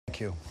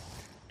you.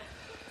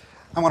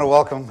 I want to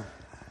welcome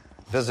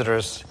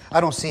visitors.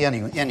 I don't see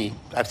any.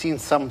 I've seen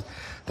some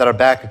that are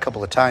back a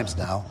couple of times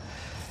now,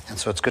 and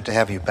so it's good to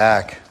have you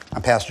back.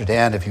 I'm Pastor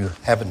Dan, if you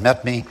haven't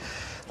met me.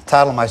 The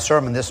title of my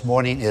sermon this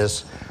morning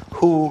is,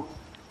 Who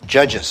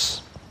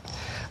Judges?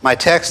 My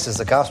text is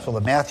the Gospel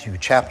of Matthew,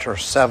 chapter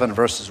 7,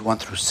 verses 1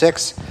 through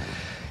 6.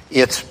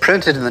 It's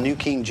printed in the New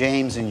King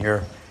James in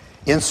your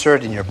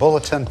insert in your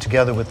bulletin,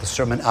 together with the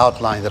sermon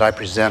outline that I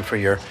present for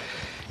your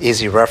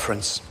easy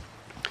reference.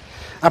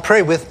 Now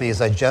pray with me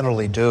as I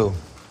generally do.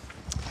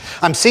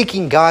 I'm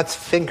seeking God's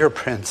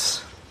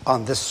fingerprints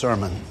on this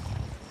sermon.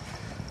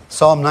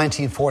 Psalm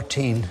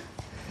 19:14.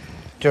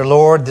 Dear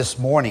Lord, this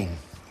morning,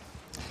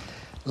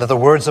 let the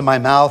words of my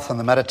mouth and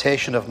the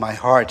meditation of my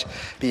heart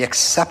be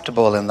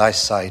acceptable in thy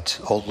sight,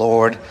 O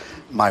Lord,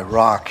 my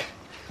rock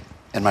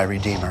and my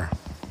redeemer.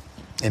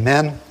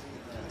 Amen.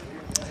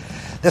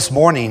 This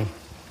morning,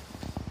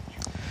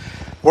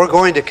 we're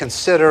going to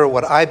consider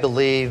what I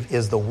believe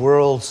is the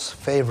world's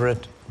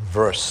favorite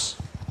verse.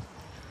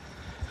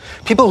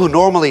 People who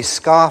normally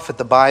scoff at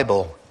the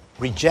Bible,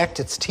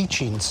 reject its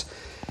teachings,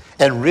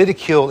 and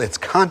ridicule its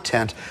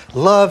content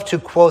love to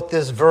quote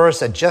this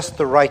verse at just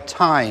the right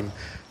time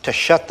to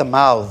shut the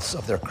mouths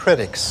of their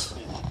critics.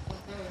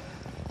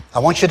 I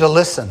want you to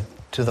listen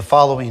to the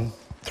following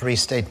three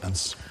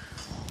statements.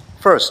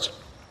 First,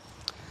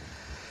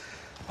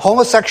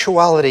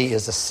 homosexuality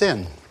is a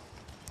sin.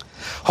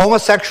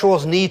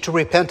 Homosexuals need to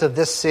repent of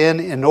this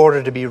sin in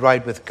order to be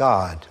right with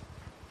God.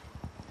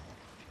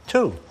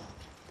 2,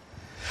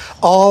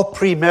 all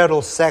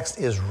premarital sex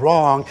is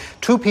wrong.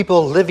 Two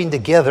people living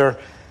together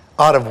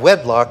out of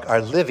wedlock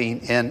are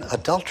living in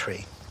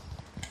adultery.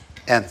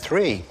 And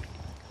 3,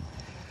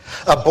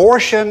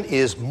 abortion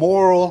is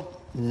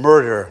moral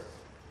murder.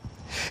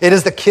 It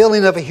is the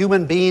killing of a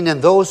human being,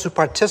 and those who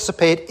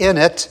participate in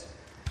it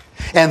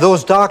and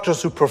those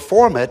doctors who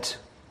perform it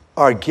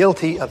are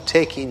guilty of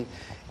taking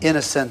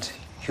innocent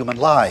human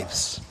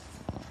lives.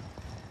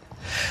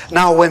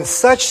 Now, when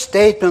such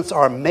statements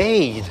are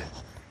made,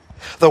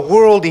 the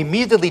world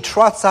immediately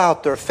trots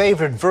out their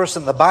favorite verse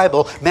in the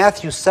Bible,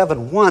 Matthew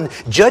 7:1,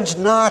 judge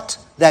not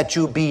that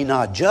you be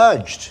not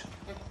judged.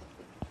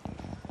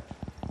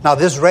 Now,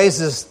 this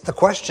raises the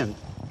question,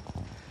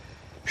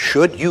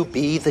 should you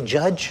be the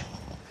judge?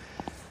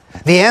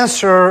 The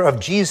answer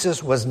of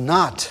Jesus was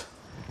not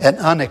an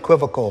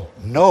unequivocal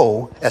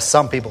no, as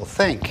some people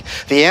think.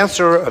 The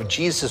answer of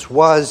Jesus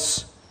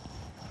was,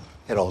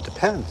 it all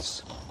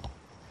depends.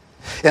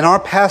 In our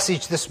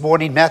passage this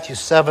morning, Matthew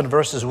 7,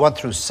 verses 1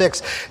 through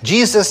 6,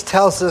 Jesus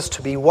tells us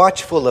to be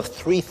watchful of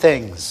three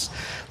things: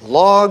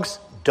 logs,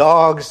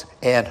 dogs,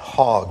 and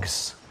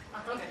hogs.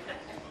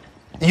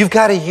 You've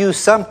got to use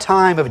some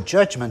type of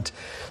judgment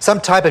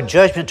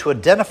to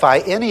identify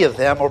any of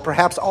them, or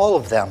perhaps all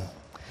of them.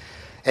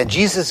 And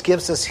Jesus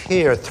gives us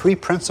here three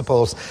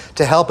principles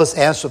to help us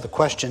answer the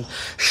question,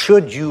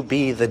 should you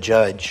be the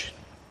judge?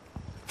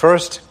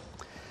 First,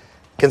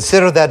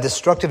 consider that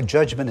destructive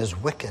judgment is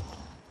wicked.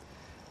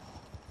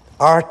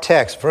 Our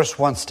text, verse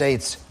 1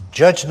 states,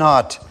 judge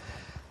not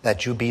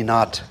that you be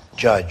not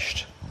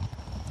judged.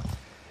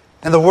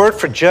 And the word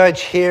for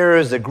judge here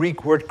is the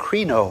Greek word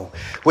krino,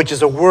 which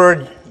is a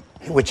word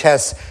which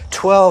has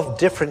 12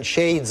 different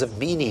shades of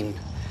meaning.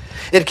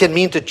 It can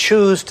mean to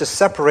choose, to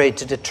separate,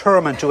 to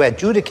determine, to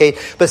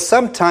adjudicate, but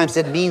sometimes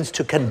it means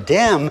to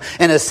condemn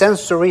in a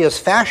censorious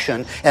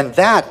fashion, and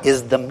that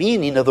is the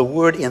meaning of the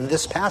word in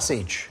this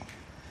passage.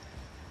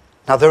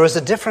 Now, there is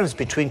a difference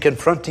between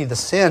confronting the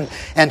sin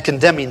and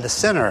condemning the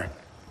sinner.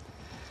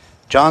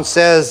 John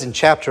says in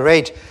chapter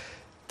 8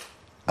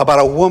 about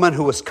a woman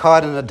who was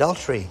caught in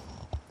adultery.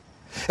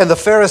 And the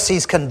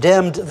Pharisees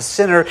condemned the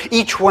sinner.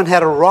 Each one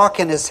had a rock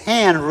in his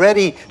hand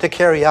ready to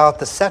carry out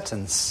the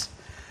sentence.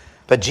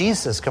 But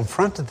Jesus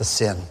confronted the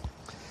sin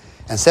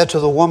and said to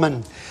the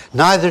woman,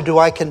 neither do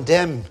I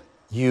condemn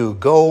you.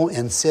 Go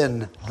and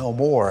sin no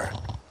more.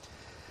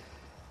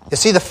 You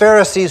see, the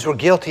Pharisees were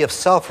guilty of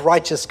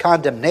self-righteous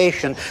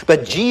condemnation,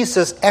 but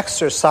Jesus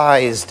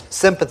exercised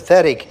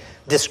sympathetic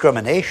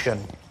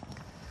discrimination.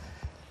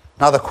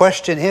 Now the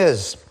question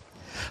is,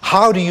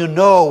 how do you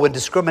know when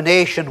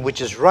discrimination,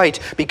 which is right,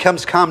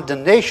 becomes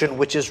condemnation,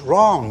 which is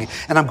wrong?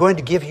 And I'm going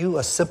to give you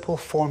a simple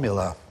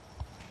formula.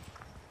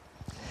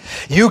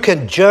 You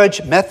can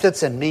judge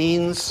methods and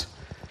means,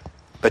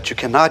 but you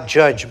cannot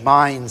judge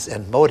minds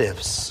and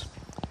motives.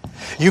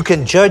 You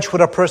can judge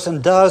what a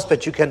person does,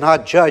 but you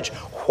cannot judge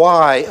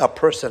why a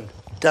person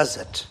does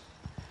it.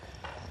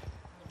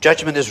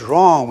 Judgment is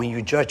wrong when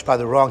you judge by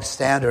the wrong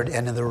standard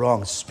and in the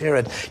wrong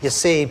spirit. You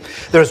see,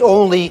 there's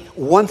only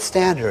one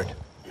standard.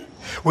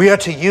 We are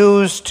to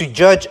use to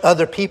judge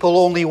other people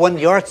only one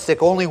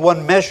yardstick, only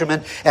one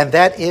measurement, and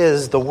that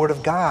is the Word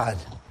of God.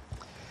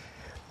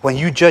 When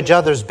you judge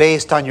others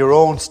based on your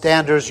own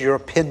standards, your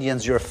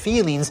opinions, your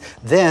feelings,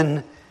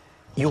 then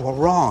you are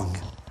wrong.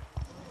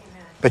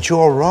 But you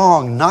are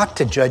wrong not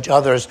to judge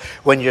others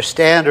when your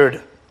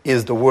standard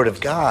is the Word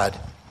of God.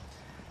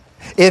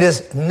 It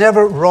is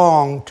never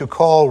wrong to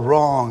call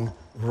wrong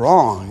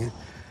wrong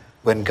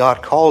when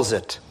God calls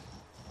it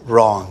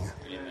wrong.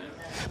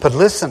 But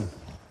listen,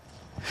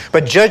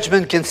 but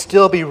judgment can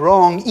still be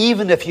wrong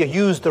even if you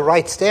use the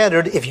right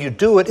standard, if you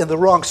do it in the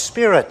wrong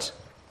spirit.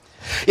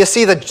 You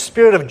see, the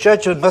spirit of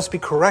judgment must be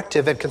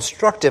corrective and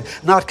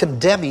constructive, not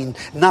condemning,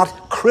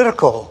 not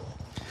critical.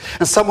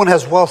 And someone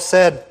has well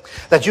said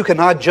that you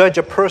cannot judge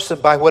a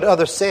person by what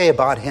others say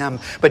about him,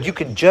 but you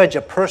can judge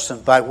a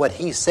person by what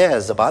he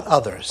says about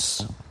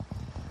others.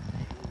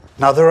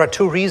 Now, there are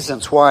two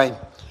reasons why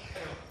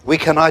we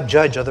cannot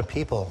judge other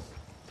people.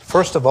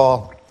 First of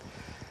all,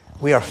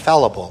 we are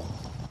fallible.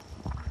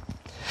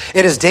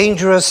 It is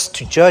dangerous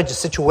to judge a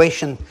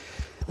situation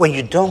when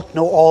you don't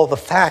know all the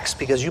facts,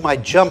 because you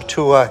might jump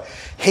to a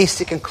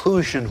hasty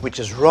conclusion which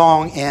is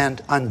wrong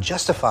and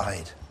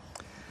unjustified.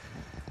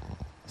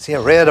 See, I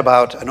read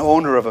about an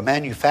owner of a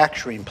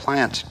manufacturing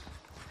plant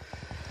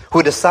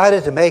who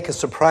decided to make a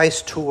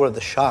surprise tour of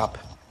the shop.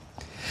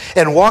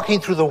 And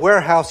walking through the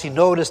warehouse, he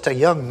noticed a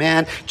young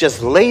man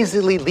just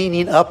lazily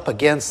leaning up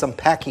against some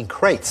packing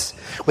crates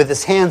with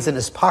his hands in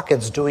his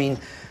pockets doing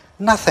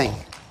nothing.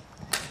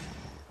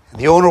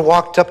 The owner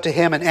walked up to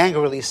him and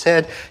angrily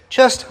said,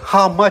 "Just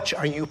how much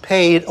are you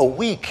paid a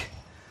week?"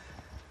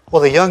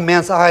 Well, the young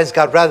man's eyes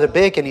got rather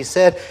big and he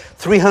said,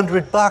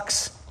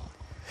 $300.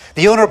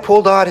 The owner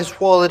pulled out his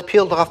wallet,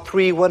 peeled off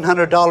 3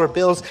 $100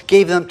 bills,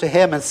 gave them to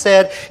him and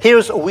said,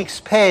 "Here's a week's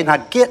pay. Now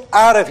get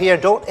out of here.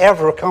 Don't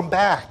ever come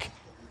back."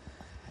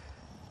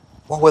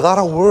 Well, without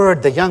a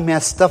word, the young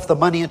man stuffed the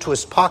money into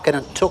his pocket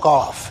and took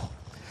off.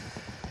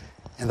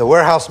 And the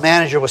warehouse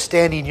manager was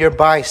standing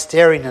nearby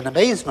staring in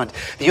amazement.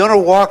 The owner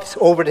walked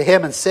over to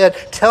him and said,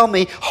 "Tell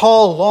me,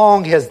 how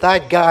long has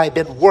that guy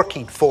been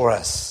working for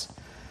us?"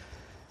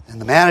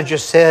 And the manager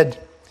said,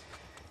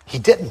 "He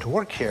didn't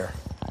work here.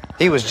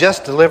 He was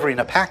just delivering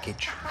a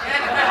package."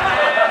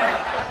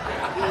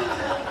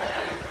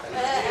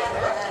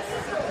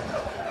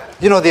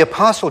 You know, the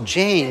Apostle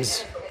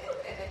James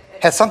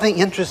had something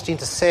interesting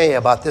to say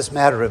about this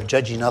matter of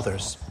judging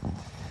others.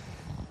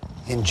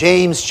 In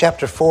James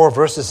chapter 4,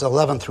 verses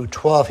 11 through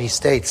 12, he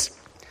states,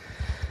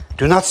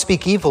 "Do not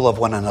speak evil of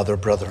one another,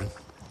 brethren.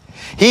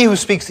 He who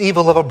speaks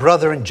evil of a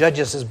brother and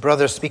judges his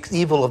brother speaks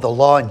evil of the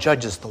law and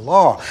judges the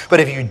law. But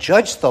if you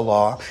judge the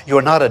law, you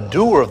are not a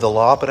doer of the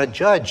law, but a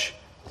judge.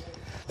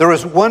 There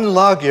is one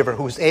lawgiver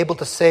who is able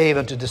to save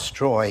and to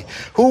destroy.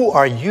 Who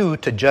are you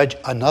to judge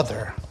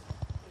another?"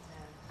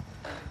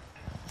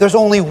 There's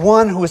only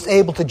one who is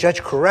able to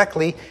judge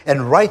correctly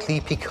and rightly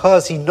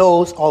because he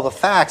knows all the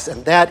facts,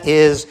 and that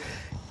is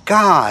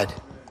God.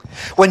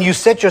 When you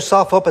set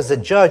yourself up as a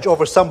judge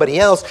over somebody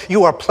else,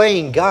 you are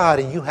playing God,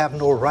 and you have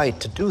no right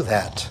to do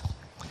that.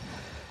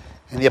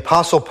 And the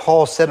Apostle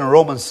Paul said in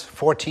Romans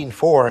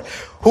 14:4,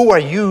 "Who are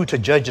you to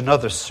judge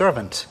another's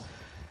servant?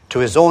 To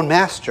his own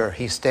master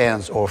he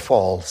stands or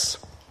falls."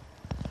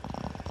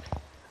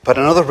 But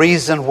another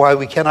reason why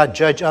we cannot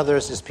judge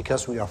others is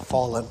because we are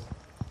fallen.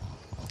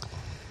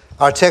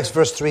 Our text,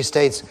 verse 3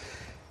 states,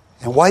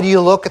 "And why do you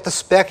look at the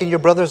speck in your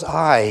brother's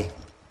eye,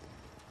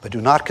 but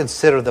do not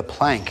consider the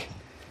plank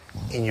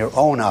in your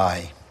own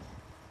eye?"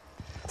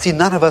 See,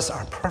 none of us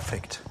are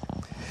perfect.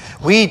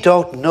 We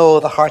don't know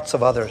the hearts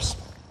of others.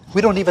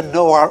 We don't even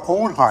know our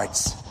own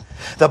hearts.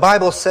 The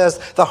Bible says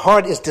the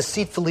heart is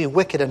deceitfully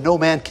wicked and no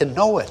man can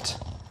know it.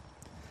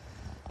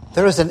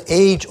 There is an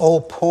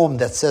age-old poem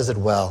that says it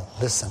well.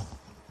 Listen.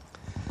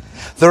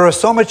 "There is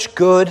so much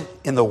good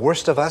in the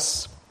worst of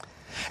us,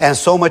 and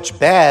so much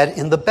bad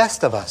in the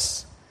best of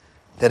us,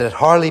 that it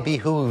hardly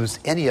behooves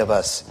any of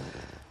us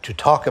to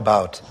talk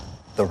about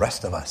the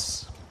rest of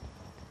us."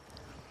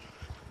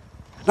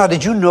 Now,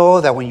 did you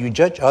know that when you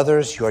judge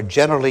others, you are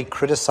generally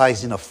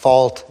criticizing a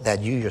fault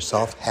that you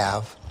yourself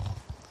have?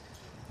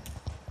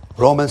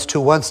 Romans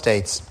 2:1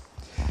 states,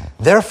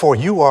 "Therefore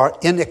you are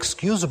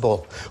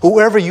inexcusable,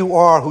 whoever you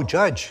are who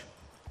judge.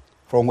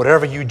 For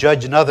whatever you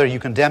judge another, you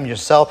condemn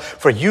yourself.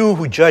 For you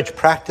who judge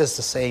practice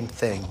the same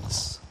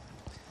things."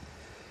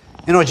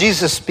 You know,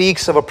 Jesus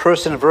speaks of a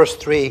person in verse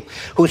 3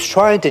 who's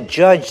trying to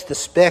judge the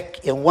speck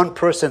in one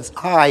person's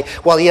eye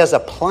while he has a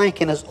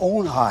plank in his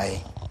own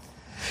eye.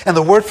 And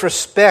the word for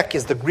speck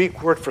is the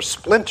Greek word for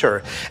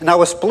splinter. And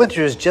now a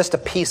splinter is just a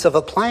piece of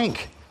a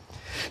plank.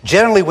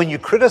 Generally, when you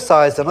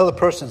criticize another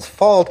person's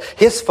fault,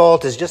 his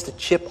fault is just to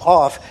chip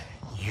off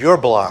your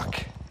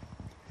block.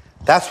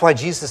 That's why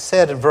Jesus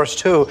said in verse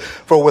 2,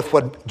 "For with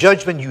what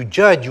judgment you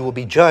judge, you will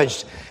be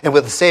judged. And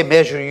with the same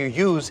measure you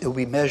use, it will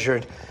be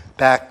measured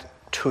back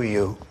to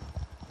you."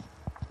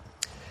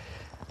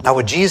 Now,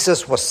 what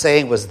Jesus was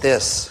saying was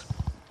this: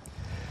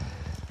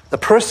 the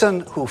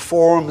person who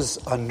forms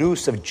a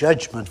noose of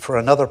judgment for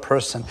another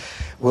person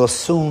will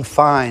soon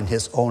find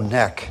his own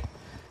neck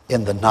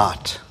in the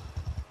knot.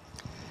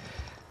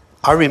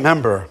 I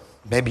remember,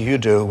 maybe you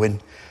do,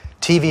 when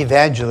TV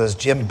evangelist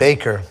Jim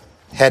Bakker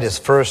had his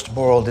first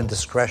moral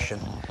indiscretion.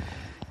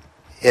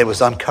 It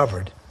was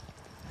uncovered.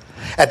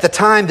 At the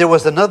time, there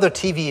was another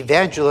TV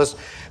evangelist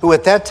who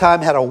at that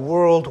time had a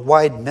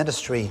worldwide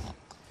ministry.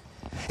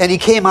 And he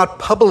came out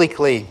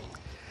publicly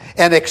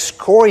and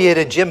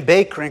excoriated Jim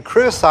Bakker and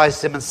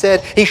criticized him and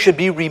said he should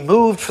be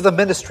removed from the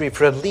ministry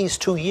for at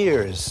least 2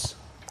 years.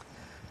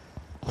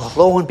 Well,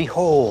 lo and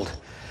behold,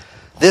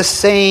 this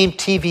same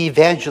TV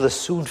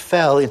evangelist soon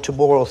fell into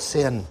moral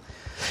sin.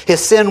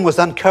 His sin was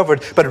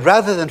uncovered, but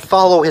rather than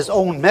follow his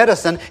own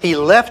medicine, he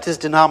left his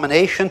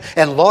denomination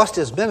and lost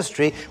his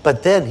ministry,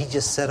 but then he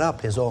just set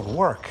up his own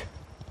work.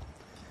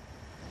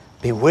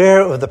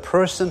 Beware of the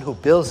person who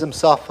builds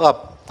himself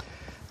up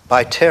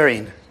by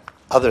tearing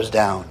others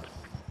down.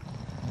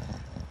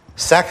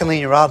 Secondly,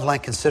 in your outline,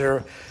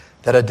 consider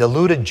that a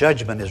diluted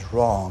judgment is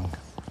wrong.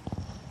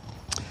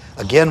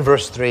 Again,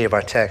 verse 3 of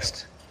our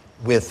text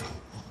with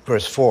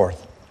verse 4.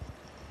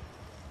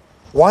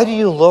 Why do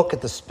you look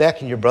at the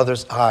speck in your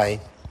brother's eye,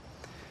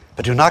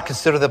 but do not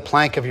consider the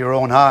plank of your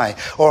own eye?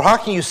 Or how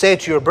can you say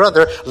to your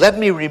brother, let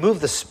me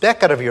remove the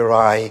speck out of your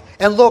eye,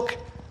 and look,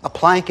 a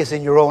plank is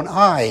in your own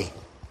eye?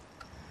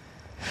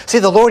 See,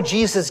 the Lord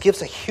Jesus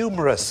gives a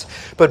humorous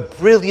but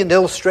brilliant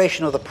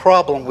illustration of the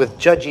problem with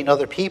judging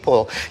other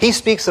people. He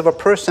speaks of a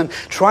person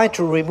trying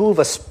to remove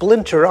a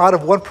splinter out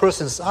of one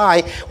person's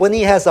eye when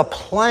he has a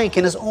plank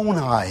in his own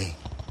eye.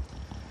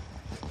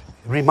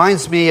 It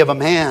reminds me of a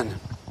man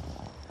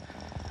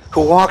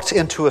who walked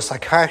into a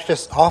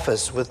psychiatrist's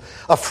office with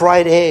a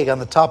fried egg on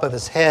the top of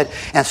his head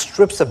and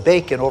strips of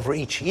bacon over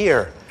each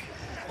ear.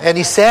 And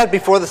he sat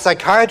before the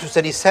psychiatrist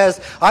and he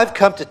says, I've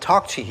come to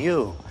talk to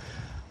you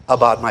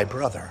about my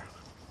brother.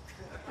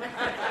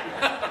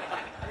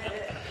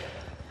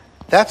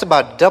 That's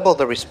about double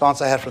the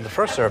response I had from the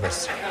first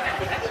service.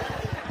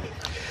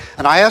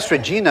 And I asked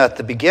Regina at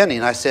the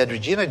beginning, I said,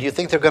 Regina, do you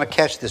think they're going to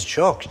catch this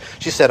joke?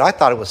 She said, I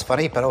thought it was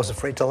funny, but I was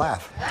afraid to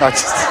laugh.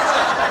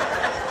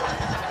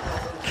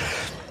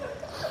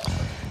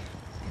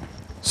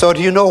 So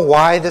do you know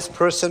why this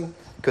person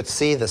could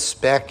see the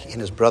speck in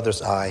his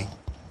brother's eye,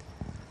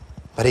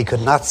 but he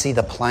could not see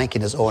the plank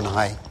in his own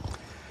eye?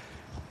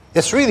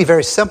 It's really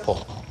very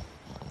simple.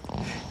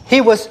 He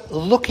was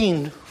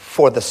looking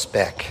for the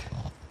speck.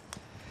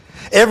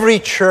 Every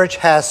church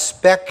has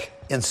speck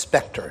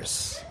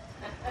inspectors.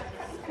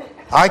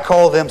 I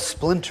call them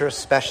splinter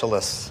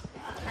specialists.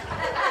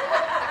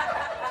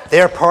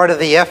 They're part of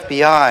the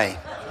FBI,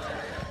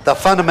 the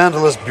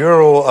Fundamentalist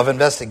Bureau of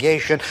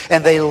Investigation,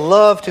 and they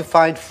love to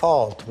find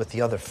fault with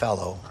the other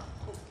fellow.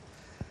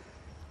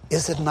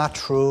 Is it not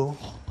true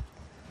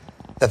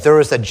that there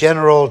is a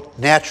general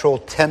natural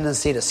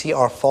tendency to see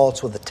our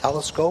faults with a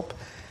telescope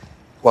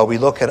while we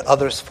look at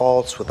others'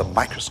 faults with a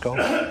microscope?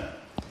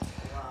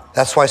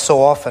 That's why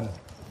so often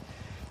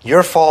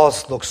your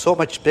faults look so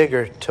much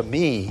bigger to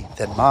me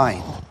than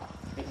mine,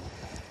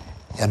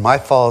 and my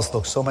faults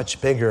look so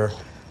much bigger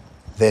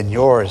than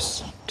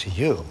yours to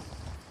you.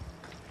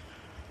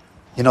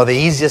 You know, the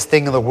easiest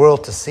thing in the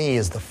world to see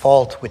is the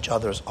fault which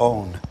others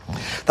own.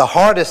 The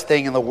hardest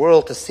thing in the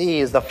world to see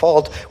is the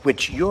fault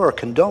which you're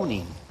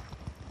condoning.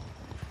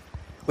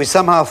 We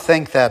somehow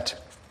think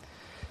that,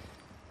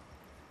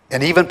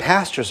 and even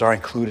pastors are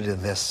included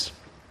in this,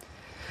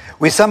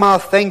 we somehow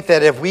think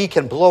that if we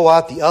can blow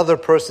out the other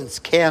person's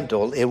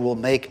candle, it will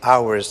make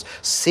ours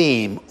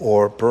seem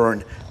or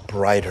burn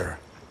brighter.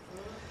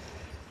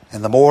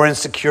 And the more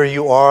insecure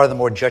you are, the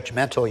more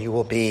judgmental you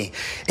will be.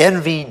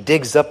 Envy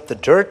digs up the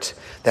dirt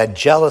that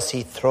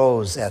jealousy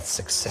throws at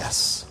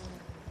success.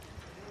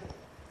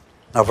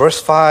 Now,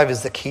 verse 5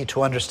 is the key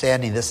to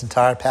understanding this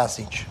entire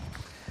passage.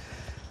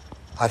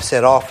 I've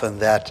said often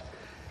that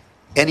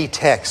any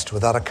text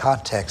without a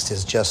context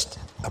is just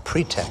a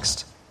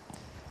pretext.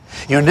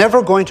 You're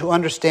never going to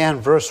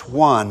understand verse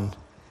 1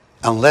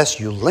 unless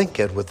you link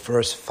it with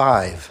verse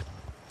 5.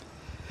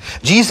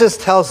 Jesus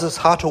tells us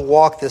how to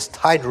walk this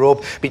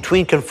tightrope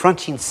between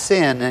confronting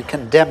sin and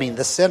condemning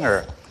the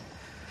sinner.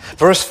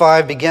 Verse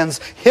 5 begins,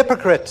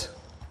 hypocrite,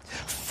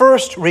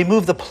 first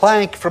remove the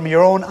plank from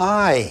your own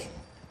eye.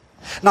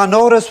 Now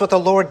notice what the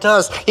Lord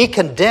does. He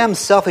condemns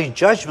selfish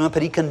judgment,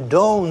 but he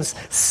condones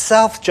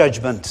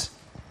self-judgment.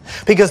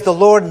 Because the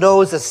Lord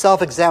knows that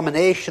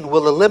self-examination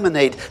will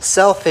eliminate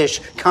selfish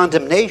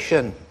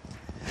condemnation.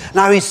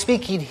 Now he's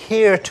speaking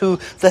here to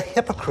the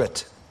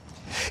hypocrite.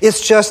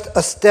 It's just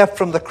a step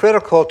from the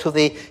critical to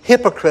the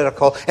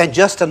hypocritical, and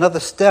just another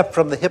step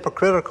from the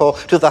hypocritical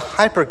to the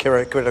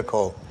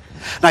hypercritical.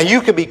 Now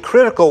you can be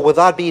critical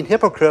without being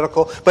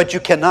hypocritical, but you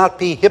cannot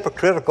be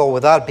hypocritical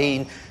without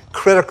being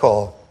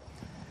critical.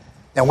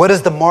 And what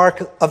is the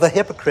mark of the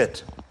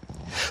hypocrite?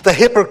 The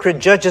hypocrite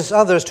judges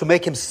others to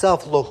make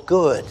himself look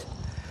good.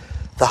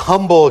 The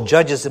humble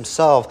judges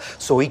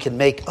himself so he can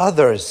make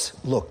others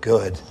look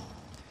good.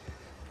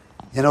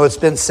 You know, it's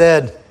been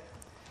said,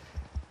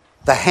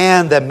 the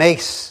hand that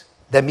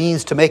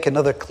means to make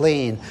another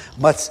clean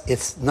must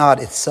it's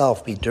not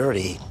itself be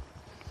dirty.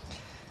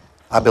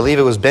 I believe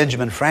it was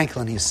Benjamin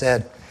Franklin who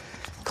said,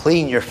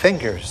 clean your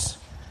fingers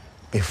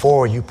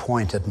before you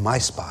point at my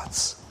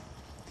spots.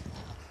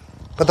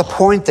 But the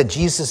point that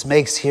Jesus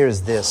makes here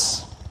is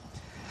this.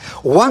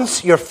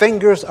 Once your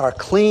fingers are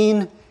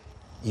clean,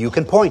 you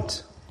can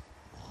point.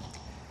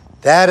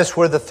 That is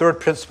where the third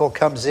principle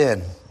comes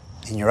in.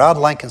 In your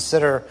outline,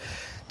 consider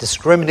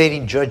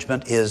Discriminating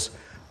judgment is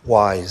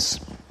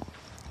wise.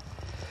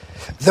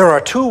 There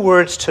are two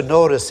words to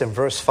notice in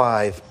verse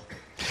 5.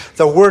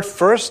 The word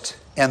first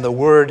and the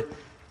word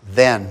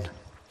then.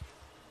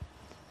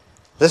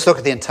 Let's look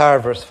at the entire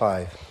verse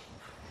 5.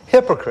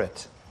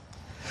 Hypocrite.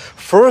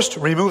 First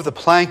remove the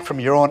plank from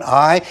your own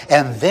eye,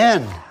 and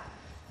then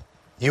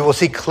you will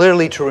see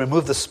clearly to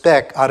remove the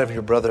speck out of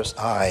your brother's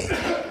eye.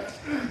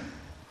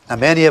 Now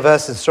many of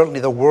us, and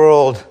certainly the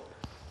world,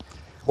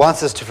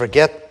 wants us to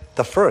forget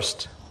the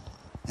first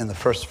in the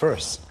first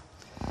verse,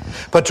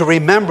 but to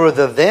remember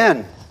the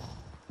then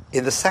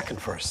in the second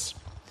verse.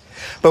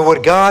 But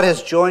what God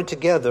has joined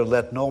together,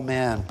 let no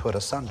man put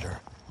asunder.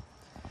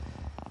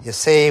 You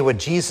see, what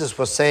Jesus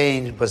was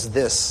saying was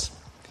this: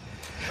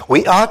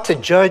 we ought to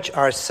judge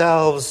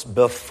ourselves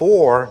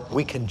before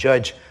we can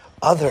judge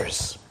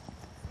others.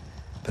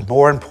 But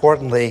more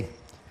importantly,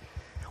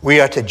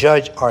 we are to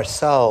judge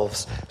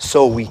ourselves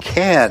so we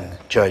can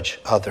judge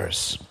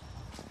others.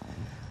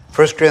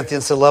 1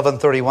 Corinthians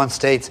 11:31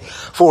 states,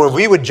 for if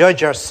we would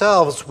judge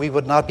ourselves, we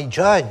would not be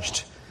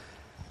judged.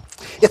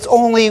 It's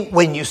only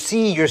when you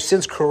see your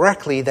sins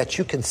correctly that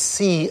you can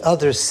see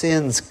other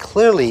sins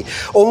clearly.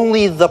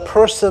 Only the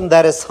person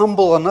that is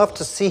humble enough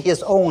to see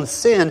his own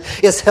sin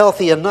is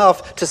healthy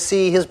enough to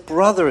see his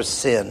brother's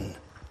sin.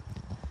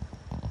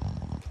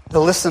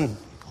 Now listen,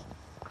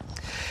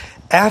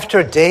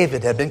 after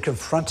David had been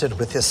confronted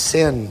with his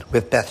sin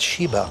with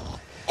Bathsheba,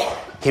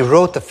 he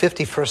wrote the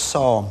 51st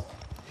Psalm.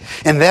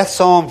 In that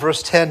psalm,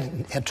 verse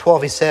 10 and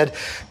 12, he said,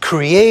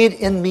 create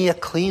in me a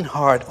clean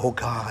heart, O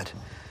God,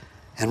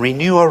 and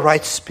renew a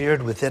right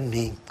spirit within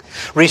me.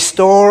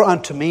 Restore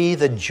unto me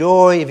the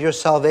joy of your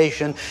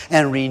salvation,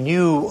 and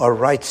renew a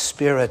right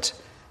spirit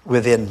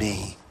within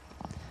me.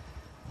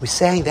 We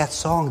sang that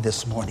song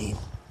this morning.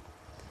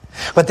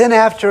 But then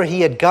after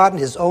he had gotten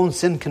his own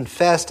sin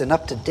confessed and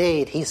up to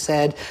date, he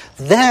said,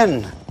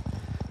 then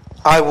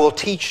I will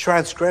teach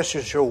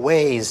transgressors your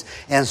ways,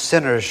 and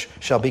sinners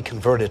shall be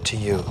converted to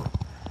you.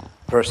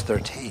 Verse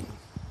 13.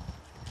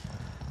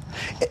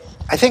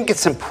 I think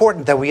it's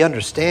important that we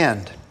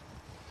understand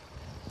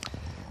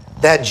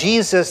that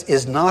Jesus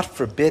is not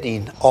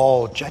forbidding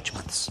all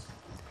judgments.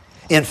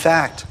 In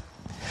fact,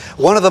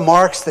 one of the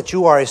marks that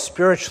you are a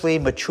spiritually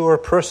mature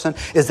person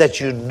is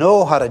that you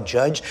know how to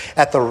judge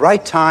at the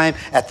right time,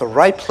 at the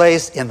right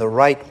place, in the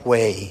right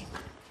way.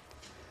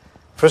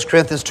 1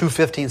 Corinthians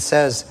 2:15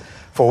 says,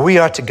 for we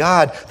are to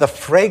God the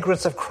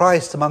fragrance of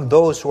Christ among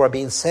those who are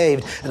being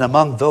saved and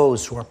among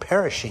those who are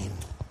perishing.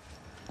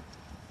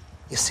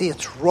 You see,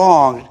 it's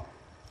wrong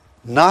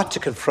not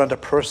to confront a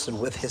person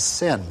with his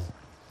sin.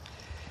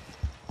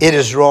 It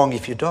is wrong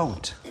if you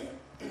don't.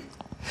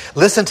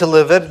 Listen to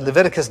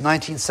Leviticus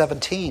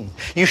 19:17.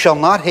 You shall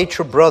not hate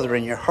your brother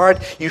in your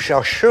heart. You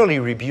shall surely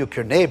rebuke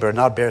your neighbor and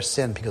not bear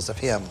sin because of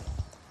him.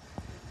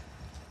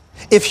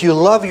 If you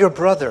love your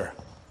brother,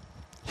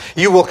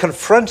 you will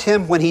confront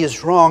him when he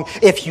is wrong.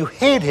 If you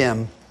hate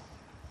him,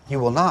 you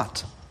will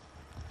not.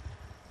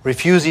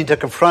 Refusing to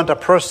confront a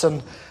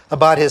person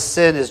about his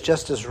sin is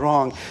just as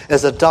wrong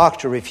as a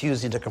doctor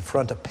refusing to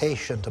confront a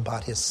patient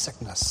about his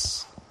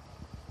sickness.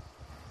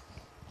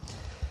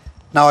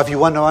 Now, if you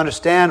want to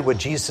understand what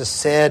Jesus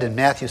said in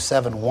Matthew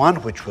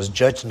 7:1, which was,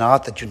 judge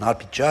not that you not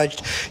be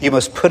judged, you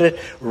must put it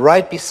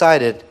right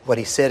beside it what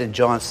he said in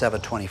John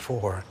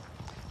 7:24,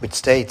 which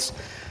states,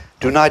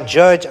 do not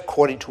judge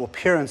according to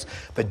appearance,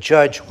 but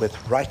judge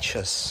with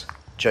righteous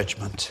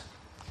judgment.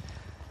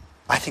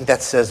 I think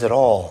that says it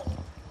all.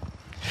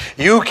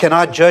 You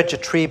cannot judge a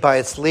tree by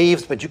its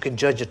leaves, but you can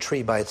judge a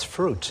tree by its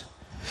fruit.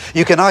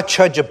 You cannot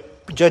judge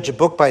a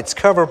book by its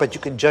cover, but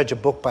you can judge a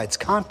book by its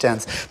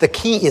contents. The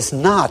key is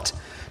not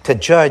to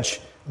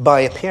judge by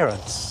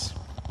appearance.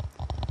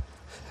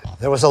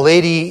 There was a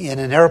lady in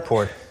an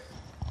airport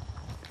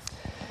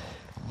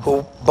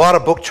who bought a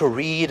book to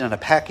read and a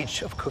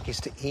package of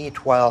cookies to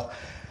eat while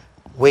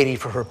waiting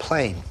for her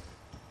plane.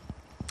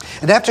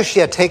 And after she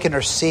had taken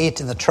her seat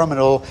in the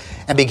terminal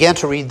and began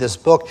to read this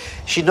book,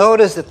 she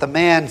noticed that the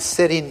man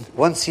sitting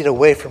one seat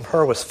away from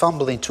her was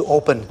fumbling to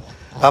open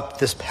up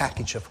this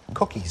package of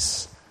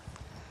cookies.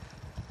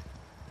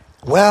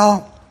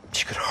 Well,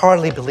 she could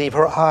hardly believe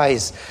her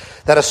eyes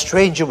that a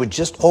stranger would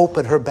just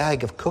open her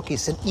bag of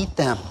cookies and eat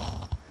them.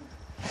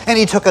 And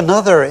he took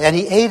another and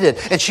he ate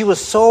it. And she was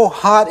so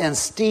hot and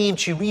steamed,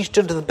 she reached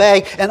into the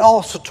bag and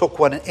also took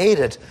one and ate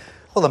it.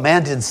 Well, the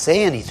man didn't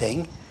say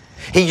anything.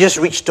 He just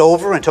reached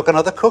over and took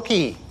another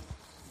cookie.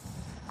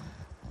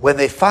 When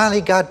they finally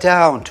got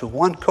down to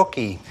one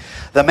cookie,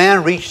 the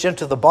man reached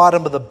into the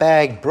bottom of the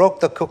bag, broke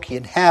the cookie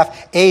in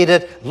half, ate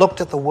it,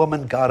 looked at the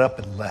woman, got up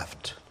and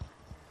left.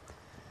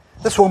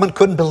 This woman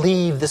couldn't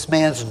believe this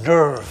man's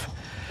nerve.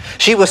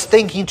 She was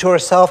thinking to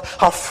herself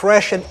how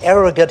fresh and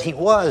arrogant he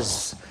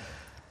was.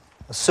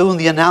 Soon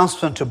the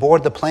announcement to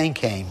board the plane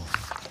came.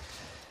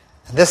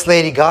 And this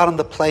lady got on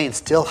the plane,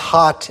 still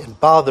hot and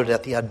bothered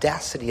at the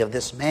audacity of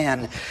this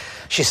man.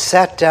 She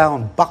sat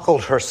down,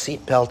 buckled her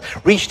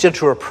seatbelt, reached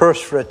into her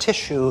purse for a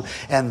tissue,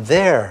 and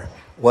there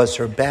was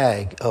her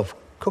bag of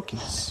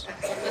cookies.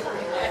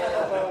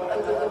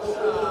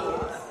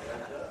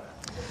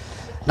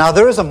 Now,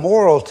 there is a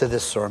moral to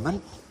this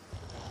sermon.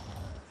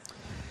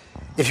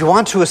 If you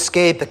want to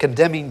escape the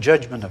condemning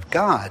judgment of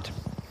God,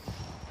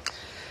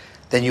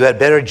 then you had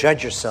better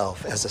judge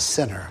yourself as a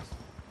sinner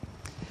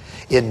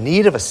in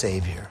need of a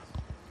Savior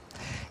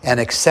and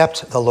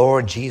accept the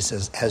Lord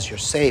Jesus as your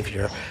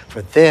Savior,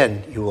 for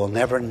then you will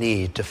never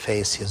need to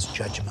face his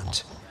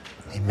judgment.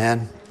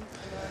 Amen.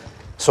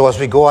 So as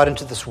we go out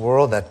into this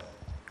world that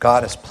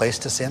God has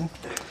placed us in,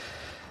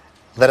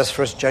 let us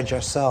first judge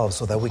ourselves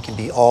so that we can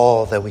be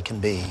all that we can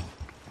be.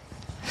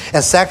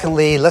 And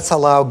secondly, let's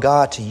allow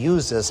God to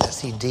use us as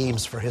he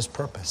deems for his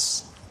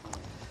purpose.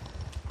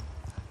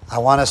 I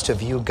want us to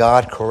view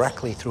God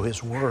correctly through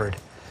his word.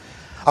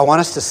 I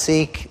want us to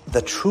seek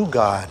the true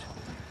God,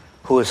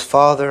 who is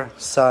Father,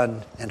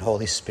 Son, and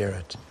Holy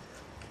Spirit,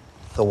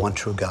 the one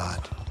true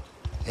God.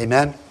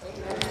 Amen.